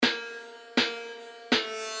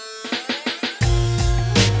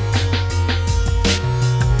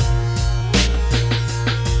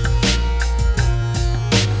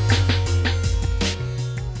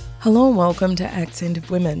Hello and welcome to Accent of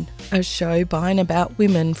Women, a show by and about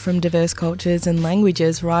women from diverse cultures and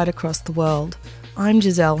languages right across the world. I'm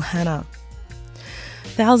Giselle Hanna.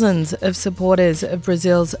 Thousands of supporters of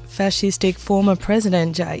Brazil's fascistic former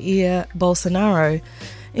president Jair Bolsonaro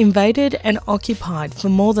invaded and occupied for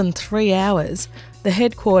more than 3 hours the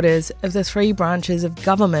headquarters of the three branches of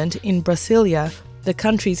government in Brasilia, the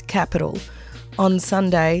country's capital, on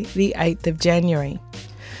Sunday, the 8th of January.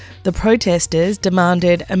 The protesters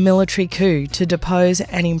demanded a military coup to depose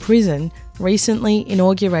and imprison recently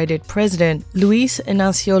inaugurated President Luiz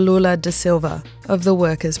Inácio Lula da Silva of the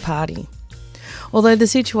Workers' Party. Although the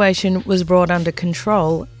situation was brought under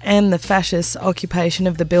control and the fascist occupation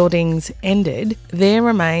of the buildings ended, there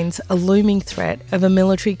remains a looming threat of a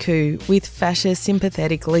military coup with fascist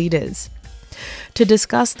sympathetic leaders. To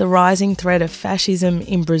discuss the rising threat of fascism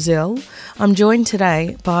in Brazil, I'm joined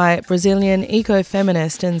today by Brazilian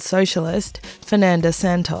ecofeminist and socialist Fernanda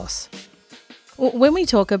Santos. When we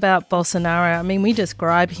talk about Bolsonaro, we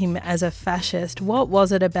describe him as a fascist. What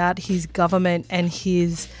was it about his government and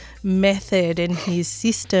his method and his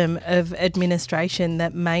system of administration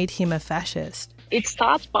that made him a fascist? It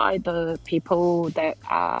starts by the people that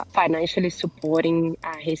are financially supporting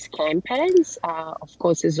his campaigns. Of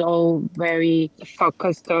course, it's all very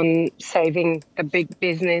focused on saving the big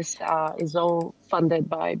business. It's all funded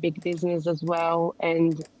by big business as well.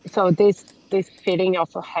 And so this feeling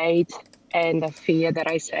of a hate and the fear that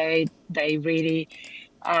I say they really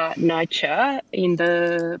nurture in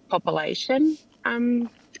the population.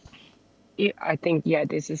 I think,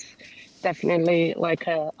 this is definitely like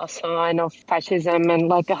a sign of fascism and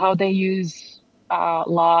like how they use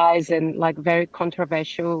lies and like very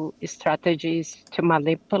controversial strategies to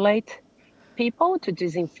manipulate people, to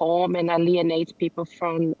disinform and alienate people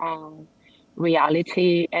from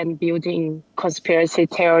reality and building conspiracy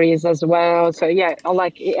theories as well. So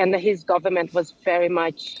and his government was very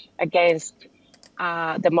much against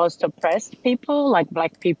the most oppressed people, like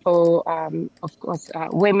Black people, of course,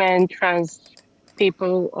 women, trans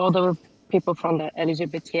people, all the people from the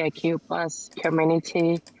LGBTIQ plus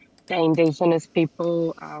community, the indigenous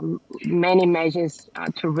people, many measures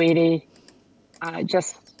to really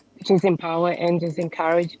just disempower and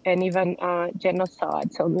disencourage and even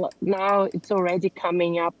genocide. So now it's already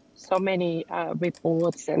coming up so many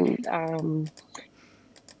reports and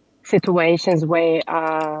situations where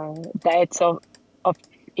deaths of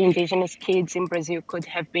indigenous kids in Brazil could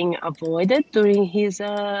have been avoided during his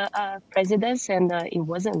presidency, and it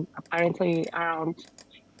wasn't. Apparently, around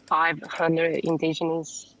 500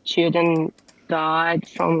 indigenous children died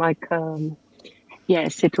from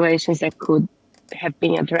situations that could have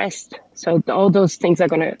been addressed. So all those things are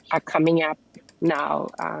coming up now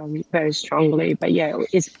very strongly. But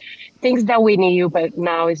it's things that we knew, but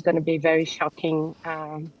now it's going to be very shocking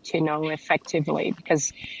to know effectively,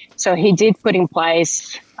 because so he did put in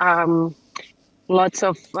place lots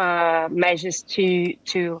of measures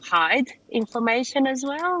to hide information as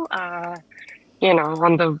well.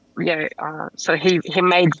 So he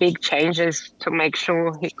made big changes to make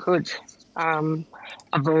sure he could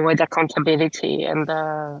avoid accountability and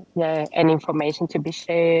information to be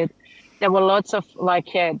shared. There were lots of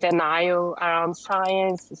denial around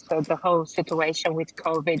science. So the whole situation with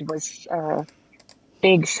COVID was a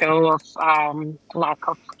big show of lack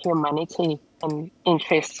of humanity and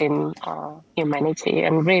interest in humanity,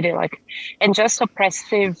 and really and just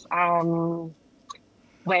oppressive,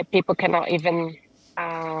 where people cannot even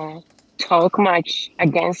talk much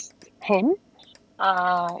against him.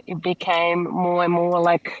 It became more and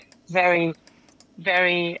more very,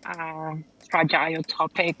 very fragile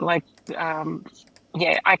topic. I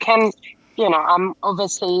can, I'm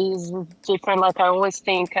overseas, different. I always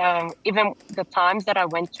think, even the times that I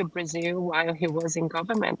went to Brazil while he was in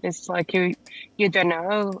government, it's you don't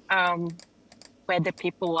know where the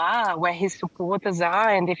people are, where his supporters are,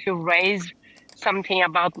 and if you raise something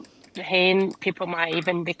about him, people might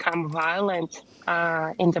even become violent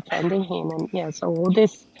in defending him. And so all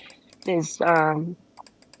this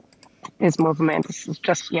movement is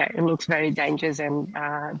just, it looks very dangerous and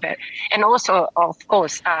also, of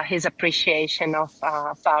course, his appreciation of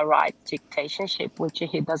far-right dictatorship, which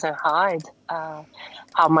he doesn't hide,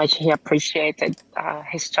 how much he appreciated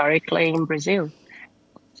historically in Brazil.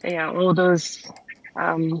 So all those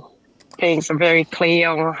things are very clear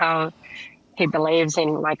on how he believes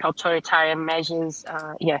in authoritarian measures,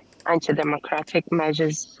 anti-democratic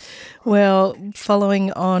measures. Well,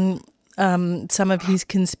 following on some of his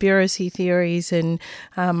conspiracy theories and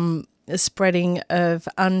spreading of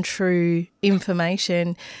untrue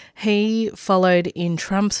information, he followed in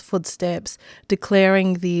Trump's footsteps,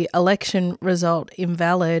 declaring the election result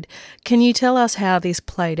invalid. Can you tell us how this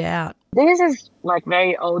played out? This is like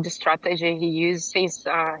very old strategy he used since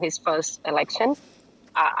his first election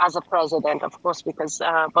as a president, of course, because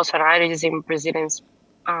Bolsonaro is in Brazilian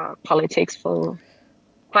politics for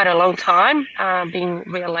quite a long time, being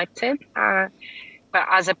re-elected. But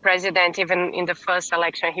as a president, even in the first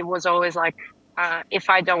election, he was always like, if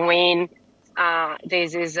I don't win,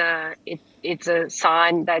 this is it's a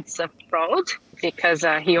sign that's a fraud, because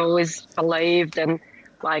he always believed and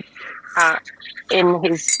like in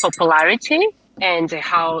his popularity and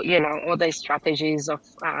how, all the strategies of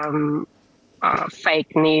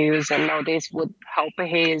fake news and all this would help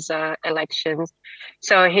his elections.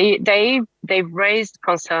 So they raised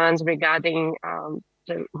concerns regarding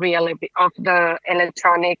the reality of the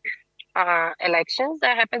electronic elections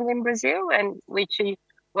that happened in Brazil, and which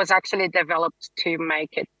was actually developed to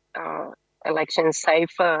make it elections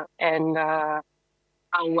safer and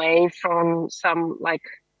away from some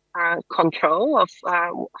control of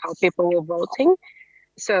how people were voting.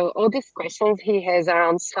 So all these questions he has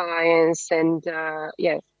around science and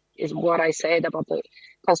is what I said about the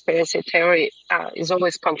conspiracy theory is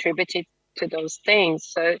always contributed to those things.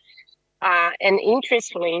 So and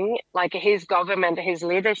interestingly, like his government, his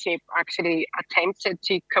leadership actually attempted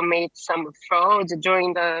to commit some fraud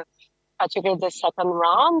during particularly the second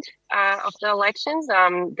round of the elections.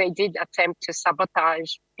 They did attempt to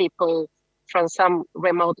sabotage people from some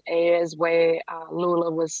remote areas where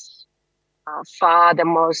Lula was far the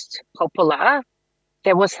most popular.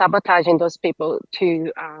 They were sabotaging those people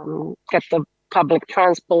to get the public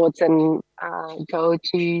transports and go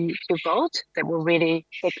to vote. They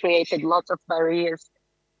created lots of barriers,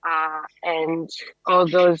 and all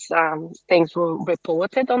those things were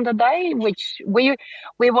reported on the day, which we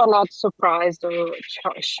were not surprised or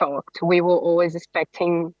shocked. We were always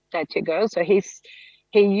expecting that to go. So he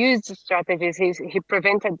used strategies. He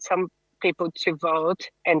prevented some people to vote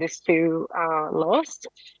and they still lost.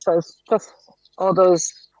 So it's just all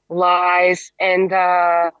those lies and.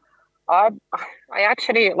 I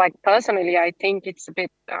actually, personally, I think it's a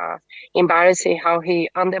bit embarrassing how he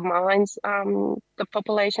undermines the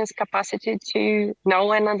population's capacity to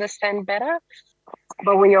know and understand better.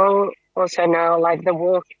 But we all also know, the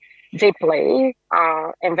work deeply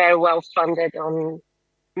and very well funded on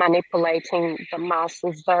manipulating the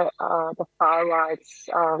masses, the far right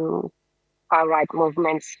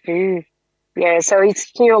movements do. Yeah, so it's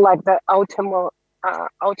still the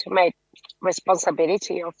ultimate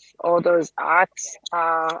responsibility of all those acts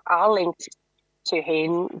are linked to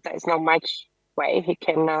him. There's not much way he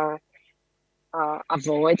can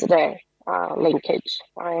avoid the linkage,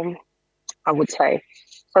 I would say.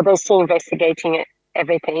 So they're still investigating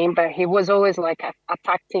everything, but he was always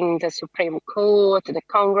attacking the Supreme Court, the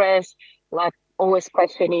Congress, always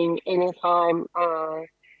questioning anytime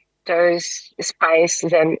those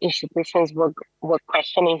spaces and institutions were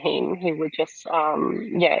questioning him, he would just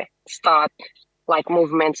start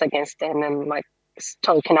movements against them and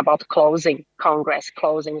talking about closing Congress,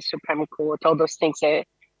 closing Supreme Court, all those things that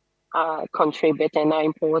contribute and are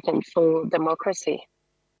important for democracy.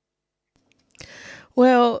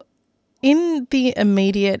 Well, in the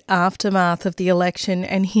immediate aftermath of the election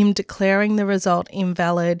and him declaring the result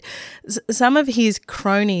invalid, some of his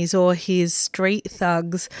cronies or his street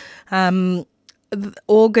thugs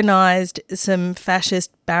organised some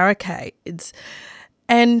fascist barricades,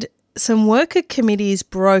 and some worker committees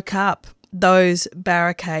broke up those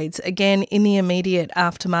barricades, again in the immediate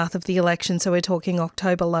aftermath of the election, so we're talking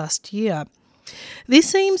October last year. This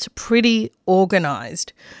seems pretty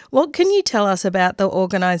organised. What can you tell us about the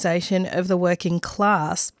organisation of the working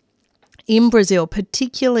class in Brazil,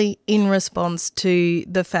 particularly in response to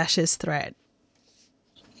the fascist threat?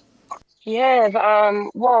 Yeah,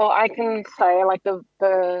 well, I can say the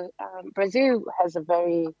Brazil has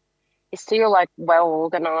it's still well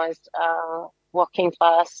organized working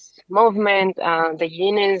class movement, the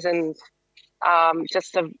unions and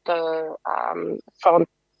just the front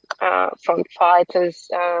fighters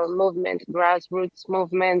movement, grassroots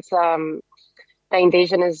movements, the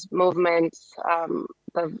indigenous movements,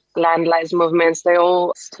 the landless movements. They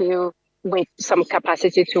all still with some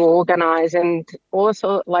capacity to organize, and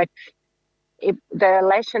also the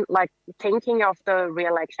election, thinking of the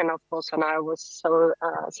re-election of Bolsonaro was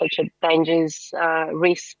such a dangerous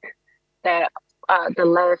risk that the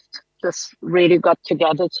left just really got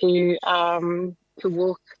together to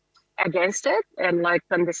work against it, and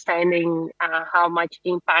understanding how much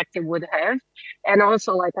impact it would have, and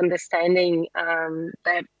also understanding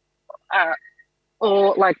that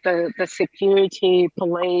or like the security,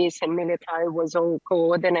 police, and military was all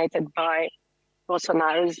coordinated by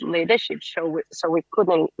Bolsonaro's leadership. So we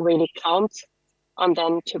couldn't really count on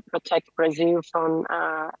them to protect Brazil from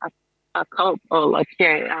a or like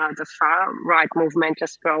the far right movement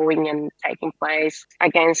just growing and taking place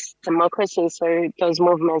against democracy. So those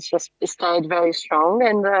movements just stayed very strong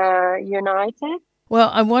and united. Well,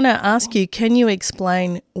 I want to ask you, can you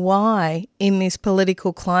explain why in this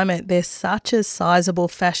political climate there's such a sizable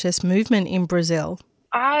fascist movement in Brazil?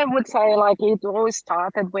 I would say like it all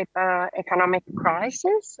started with economic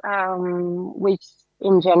crisis, which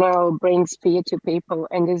in general brings fear to people,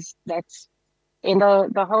 and that's in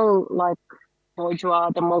the whole like bourgeois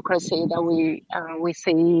democracy that we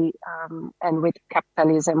see, and with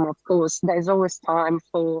capitalism, of course, there's always time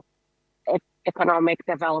for economic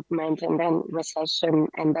development and then recession,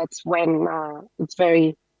 and that's when it's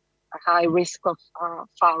very high risk of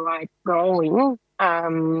far right growing.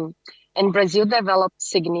 And Brazil developed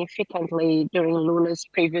significantly during Lula's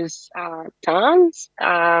previous terms.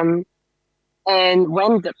 And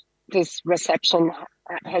when this recession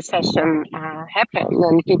happened,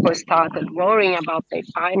 and people started worrying about their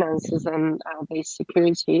finances and their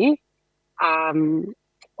security,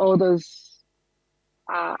 all those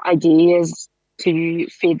ideas to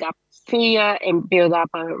feed up fear and build up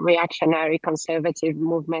a reactionary conservative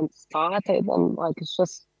movement started, and like it's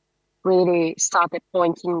just really started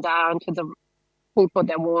pointing down to the people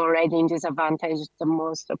that were already in disadvantage, the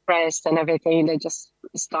most oppressed and everything. They just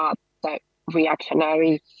start that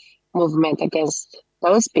reactionary movement against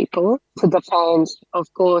those people to defend,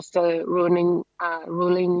 of course, the ruling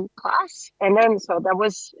class. And then so there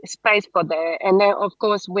was space for that. And then, of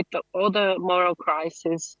course, with all the moral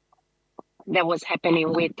crisis that was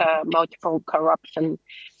happening with multiple corruption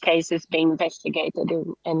cases being investigated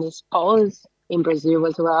and exposed in Brazil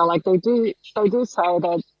as well. Like they do say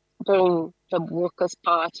that during the Workers'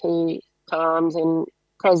 Party terms and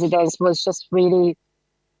presidents was just really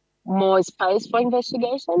more space for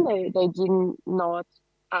investigation. They did not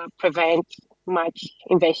prevent much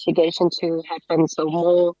investigation to happen, so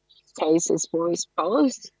more cases were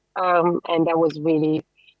exposed, and that was really,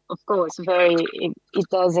 of course, it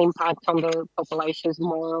does impact on the population's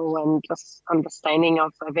moral and just understanding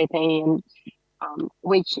of everything, and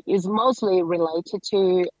which is mostly related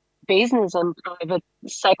to business and private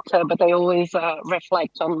sector, but they always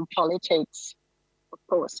reflect on politics, of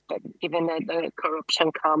course. But given that the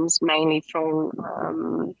corruption comes mainly from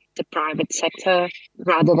the private sector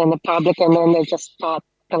rather than the public, and then they just start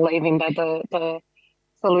believing that the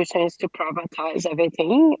solution is to privatize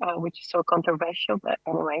everything, which is so controversial. But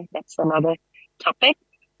anyway, that's another topic.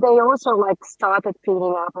 They also like started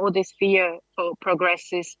feeding up all this fear for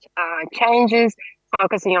progressist changes,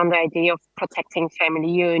 focusing on the idea of protecting family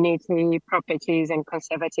unity, properties, and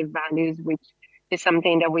conservative values, which is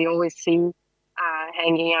something that we always see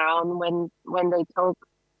hanging around when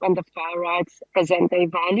the far rights present their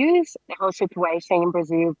values. The whole situation in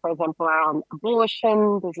Brazil, for example, around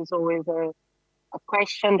abortion, this is always a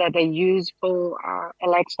question that they use for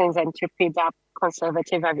elections and to feed up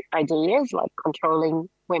conservative ideas, like controlling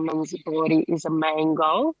women's body is a main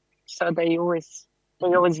goal. So they always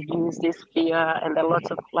use this fear, and there are lots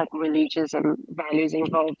of like religious and values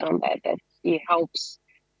involved on that it helps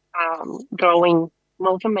growing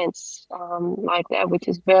movements like that, which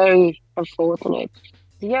is very unfortunate.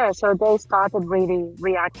 Yeah, so they started really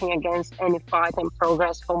reacting against any fight and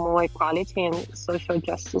progress for more equality and social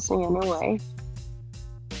justice in any way.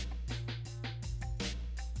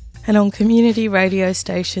 And on community radio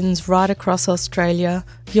stations right across Australia,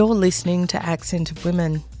 you're listening to Accent of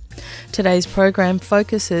Women. Today's program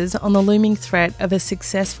focuses on the looming threat of a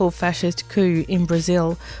successful fascist coup in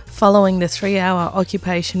Brazil following the 3-hour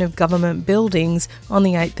occupation of government buildings on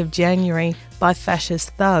the 8th of January by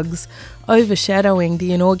fascist thugs, overshadowing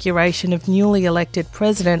the inauguration of newly elected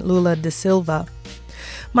President Lula da Silva.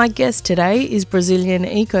 My guest today is Brazilian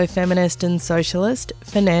ecofeminist and socialist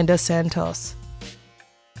Fernanda Santos.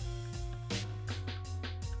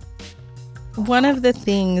 One of the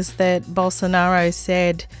things that Bolsonaro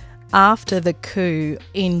said after the coup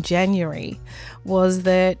in January was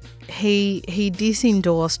that he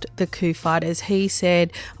disendorsed the coup fighters. He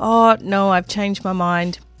said, "Oh, no, I've changed my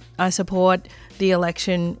mind. I support the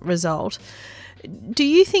election result." Do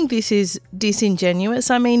you think this is disingenuous?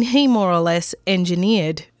 I mean, he more or less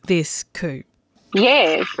engineered this coup.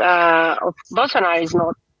 Yes, Bolsonaro is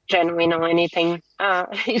not genuine or anything.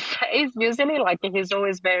 He's usually like he's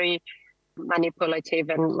always very manipulative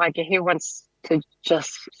and like he wants to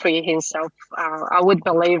just free himself. I would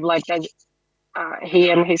believe like that he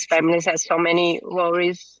and his families have so many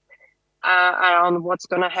worries around what's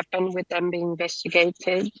going to happen with them being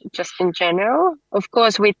investigated, just in general. Of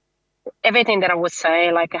course, with everything that I would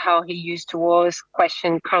say, like how he used to always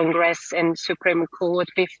question Congress and Supreme Court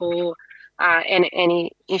before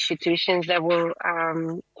any institutions that were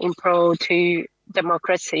in pro to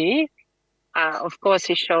democracy. Of course,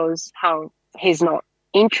 he shows how he's not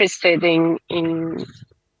interested in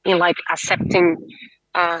like accepting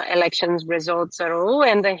elections results at all,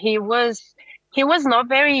 and he was not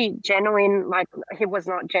very genuine. Like he was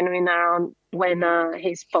not genuine around when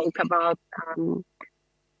he spoke about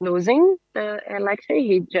losing the election.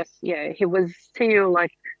 He just he was still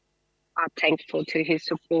like thankful to his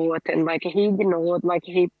support, and like he ignored, like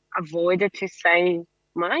he avoided to say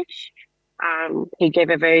much. He gave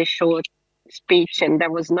a very short speech, and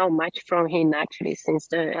there was not much from him actually since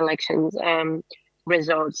the elections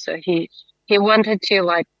results. So he wanted to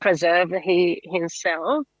like preserve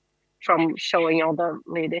himself from showing all the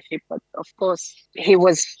leadership, but of course he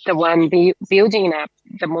was the one building up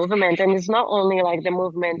the movement, and it's not only like the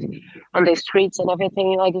movement on the streets and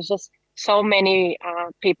everything. Like it's just so many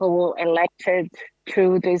people were elected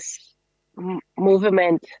through this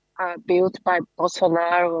movement built by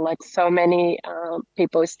Bolsonaro. Like so many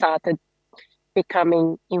people started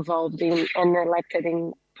becoming involved in and elected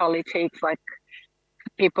in politics, like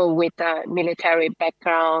people with a military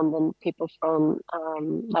background and people from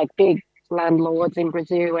like big landlords in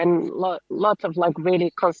Brazil, and lots of like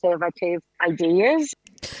really conservative ideas.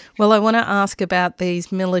 Well, I want to ask about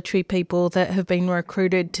these military people that have been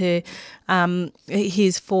recruited to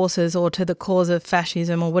his forces or to the cause of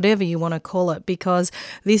fascism or whatever you want to call it, because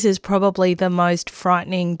this is probably the most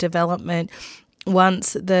frightening development.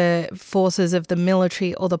 Once the forces of the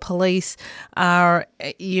military or the police are,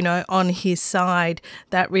 on his side,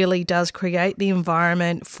 that really does create the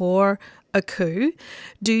environment for a coup.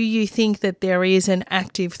 Do you think that there is an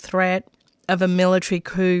active threat of a military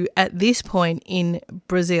coup at this point in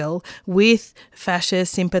Brazil with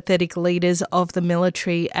fascist sympathetic leaders of the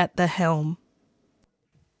military at the helm?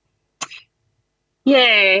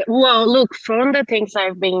 Yeah, well, look, from the things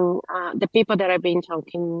the people that I've been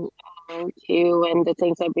talking to, and the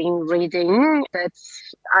things I've been reading,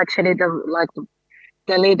 that's actually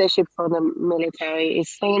the leadership for the military. It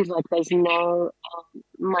seems like there's no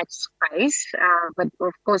much space, but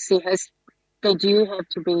of course they do have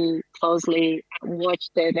to be closely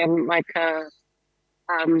watched, and like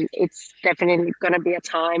it's definitely going to be a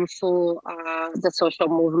time for the social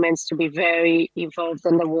movements to be very involved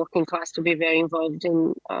and the working class to be very involved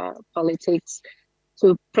in politics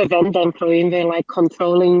to prevent them from even like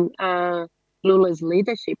controlling Lula's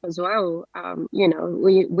leadership as well.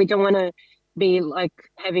 We don't want to be like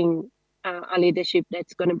having a leadership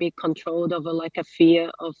that's going to be controlled over like a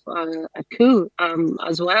fear of a coup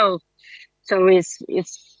as well. So it's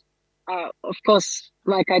of course,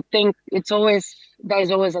 like I think there's always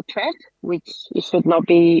a threat which it should not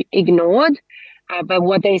be ignored. But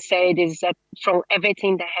what they said is that from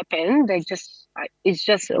everything that happened, they just it's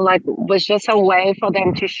just like was just a way for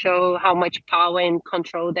them to show how much power and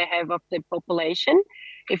control they have of the population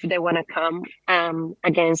if they want to come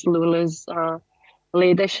against Lula's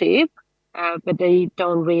leadership. But they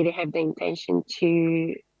don't really have the intention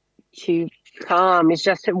to come. It's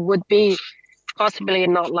just it would be possibly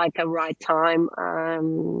not like a right time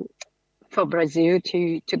for Brazil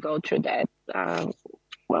to go through that.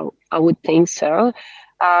 Well, I would think so.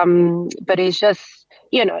 But it's just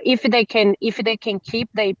if they can keep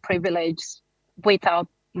their privilege without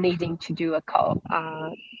needing to do a call,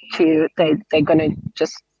 they're gonna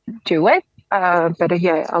just do it. But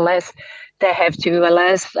yeah, unless they have to,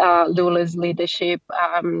 unless Lula's leadership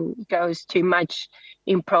goes too much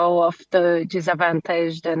in pro of the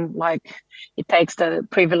disadvantaged, and like it takes the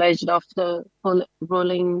privilege of the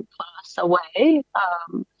ruling class away,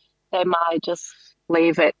 they might just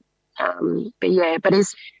leave it. But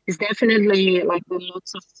it's definitely like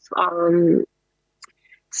lots of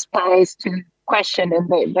space to question,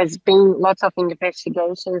 and there's been lots of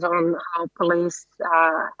investigations on how police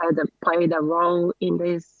had played a role in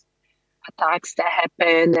these attacks that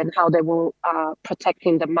happened, and how they were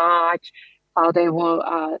protecting the march, how they were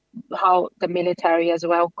how the military as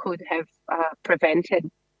well could have prevented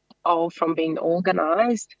all from being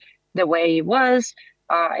organized the way it was,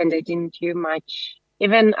 and they didn't do much.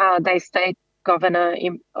 Even the state governor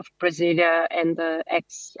of Brasilia and the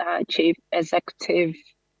ex-chief executive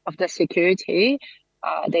of the security,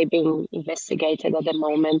 they're being investigated at the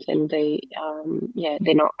moment, and they're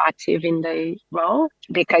not active in the role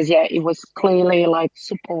because it was clearly like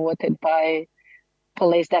supported by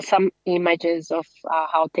police. There's some images of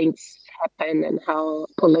how things happen and how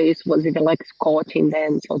police was even like escorting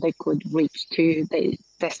them so they could reach to the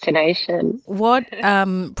destination. What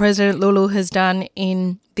President Lulu has done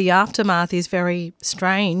in the aftermath is very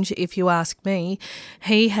strange, if you ask me.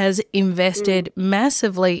 He has invested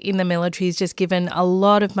massively in the military. He's just given a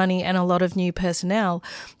lot of money and a lot of new personnel.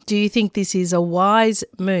 Do you think this is a wise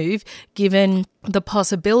move, given the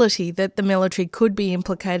possibility that the military could be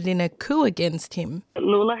implicated in a coup against him?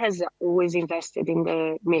 Lula has always invested in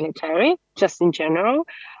the military, just in general.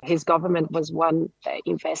 His government was one that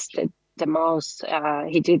invested the most.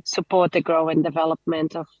 He did support the growth and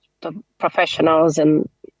development of the professionals and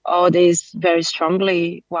all this very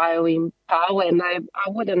strongly while in power. And I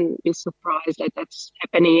wouldn't be surprised that that's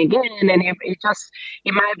happening again. And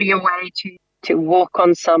it might be a way to work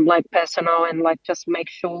on some like personnel and like just make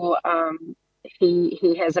sure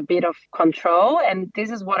he has a bit of control. And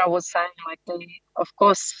this is what I was saying, like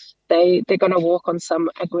they're gonna work on some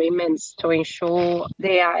agreements to ensure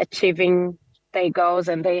they are achieving their goals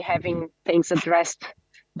and they having things addressed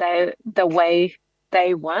the way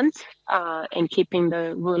they want, and keeping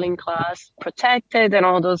the ruling class protected and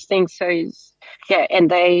all those things. So and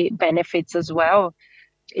they benefits as well.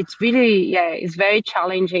 It's really, it's very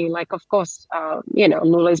challenging. Like, of course,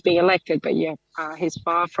 Lula is being elected, but he's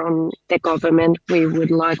far from the government we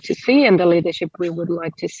would like to see and the leadership we would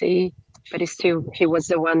like to see. But he was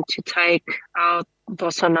the one to take out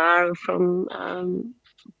Bolsonaro from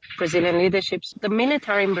Brazilian leadership. The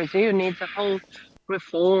military in Brazil needs a whole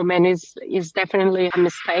reform, and is definitely a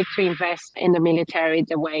mistake to invest in the military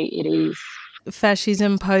the way it is.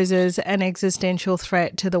 Fascism poses an existential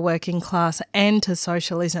threat to the working class and to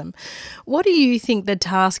socialism. What do you think the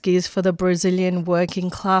task is for the Brazilian working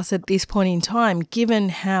class at this point in time, given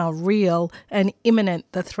how real and imminent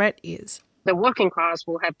the threat is? The working class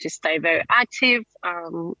will have to stay very active,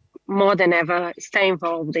 more than ever, stay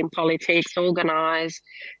involved in politics, organise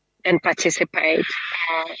and participate.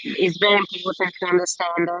 It's very important to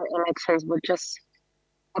understand that elections were just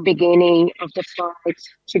a beginning of the fight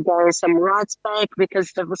to gain some rights back,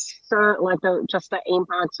 because there was just the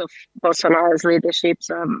impacts of Bolsonaro's leadership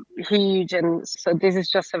huge, and so this is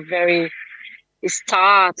just a very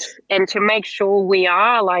start, and to make sure we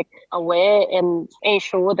are like aware and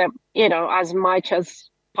ensure that as much as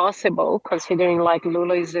possible, considering like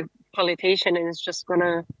Lula is a politician and is just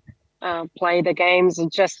gonna play the games,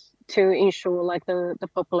 and just to ensure like the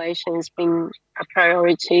population is being a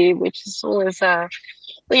priority, which is always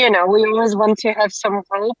we always want to have some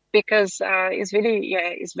hope, because it's really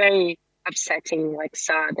it's very upsetting, like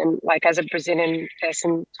sad, and like as a Brazilian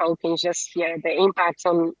person talking, just the impacts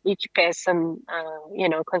on each person,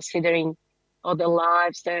 considering all the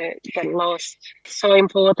lives that get lost. So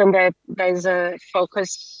important that there's a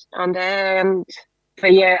focus on that.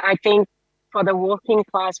 But I think for the working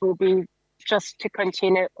class will be just to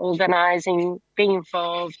continue organizing, being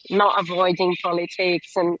involved, not avoiding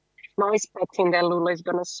politics, and not expecting that Lula is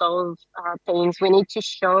going to solve things. We need to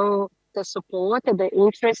show the support and the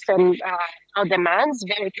interest and our demands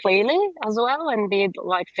very clearly as well, and be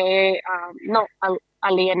like they not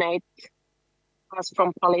alienate us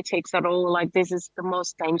from politics at all. Like, this is the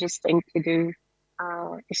most dangerous thing to do,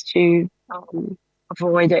 is to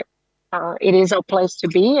avoid it. It is our place to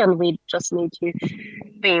be, and we just need to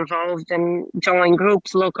be involved and join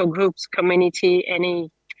groups, local groups, community,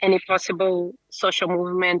 any possible social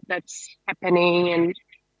movement that's happening, and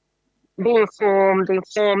be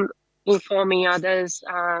informing others,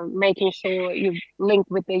 making sure you link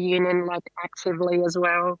with the union like actively as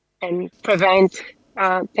well, and prevent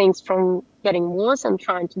things from getting worse and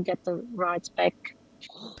trying to get the rights back.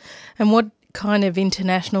 And what kind of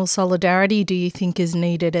international solidarity do you think is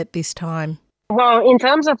needed at this time? Well, in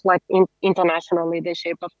terms of like international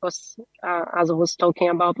leadership, of course, as I was talking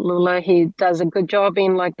about Lula, he does a good job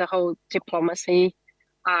in like the whole diplomacy,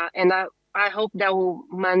 and I hope that will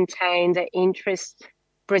maintain the interest.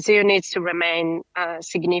 Brazil needs to remain a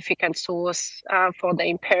significant source for the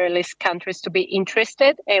imperialist countries to be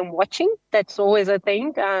interested and watching. That's always a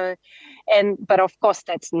thing, but of course,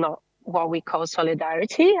 that's not what we call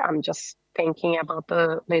solidarity. I'm just thinking about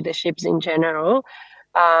the leaderships in general.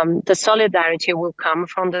 The solidarity will come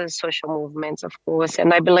from the social movements, of course,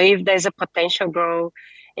 and I believe there's a potential growth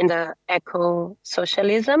in the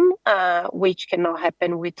eco-socialism, which cannot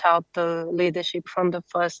happen without the leadership from the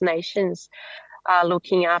First Nations,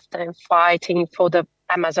 looking after and fighting for the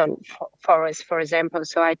Amazon forest, for example.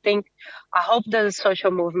 So I hope the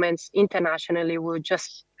social movements internationally will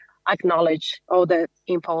just acknowledge all the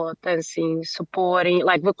importance in supporting,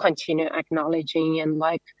 like we'll continue acknowledging and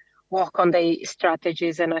like work on the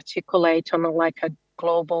strategies and articulate on like a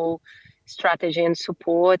global strategy and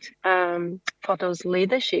support for those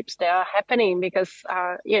leaderships that are happening, because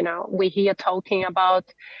we're here talking about,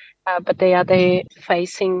 but they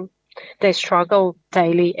facing, they struggle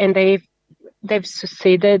daily, and they've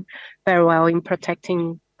succeeded very well in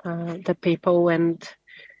protecting the people. And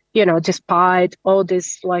despite all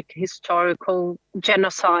this like historical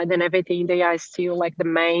genocide and everything, they are still like the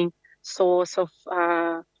main source of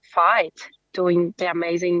fight, doing the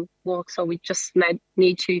amazing work. So we just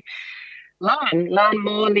need to learn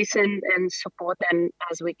more, listen and support them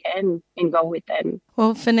as we can, and go with them.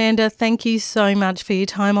 Well, Fernanda, thank you so much for your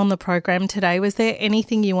time on the program today. Was there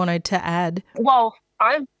anything you wanted to add? Well,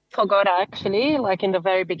 I forgot actually, like in the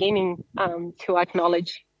very beginning, to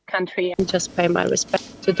acknowledge country and just pay my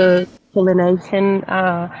respect to the Polynesian,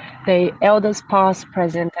 the elders past,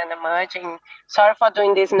 present and emerging. Sorry for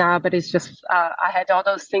doing this now, but it's just I had all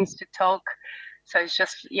those things to talk. So it's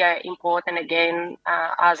just, important again,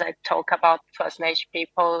 as I talk about First Nation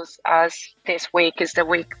peoples, as this week is the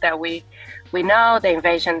week that we know the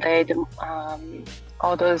invasion day,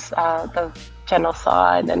 all those, the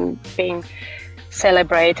genocide and being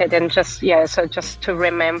celebrated, and just, so just to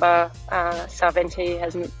remember sovereignty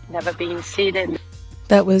has never been ceded.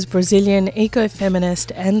 That was Brazilian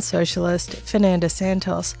ecofeminist and socialist Fernanda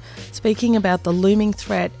Santos speaking about the looming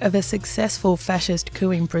threat of a successful fascist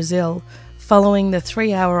coup in Brazil, following the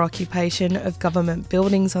 3-hour occupation of government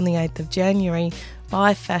buildings on the 8th of January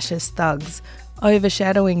by fascist thugs,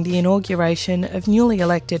 overshadowing the inauguration of newly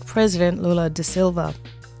elected President Lula da Silva.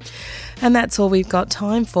 And that's all we've got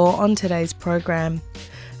time for on today's program.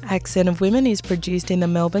 Accent of Women is produced in the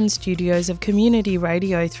Melbourne studios of Community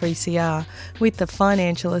Radio 3CR with the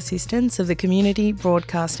financial assistance of the Community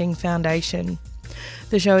Broadcasting Foundation.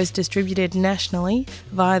 The show is distributed nationally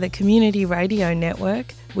via the Community Radio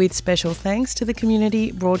Network, with special thanks to the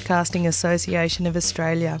Community Broadcasting Association of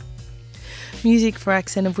Australia. Music for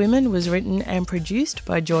Accent of Women was written and produced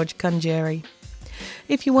by George Kunjeri.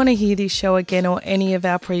 If you want to hear this show again or any of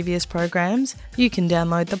our previous programs, you can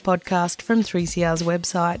download the podcast from 3CR's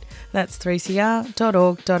website. That's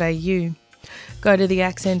 3cr.org.au. Go to the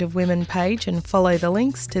Accent of Women page and follow the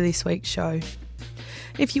links to this week's show.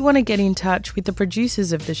 If you want to get in touch with the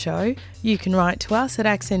producers of the show, you can write to us at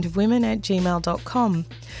accentofwomen@gmail.com.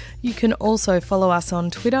 You can also follow us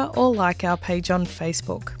on Twitter or like our page on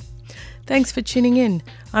Facebook. Thanks for tuning in.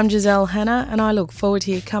 I'm Giselle Hanna, and I look forward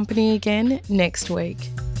to your company again next week.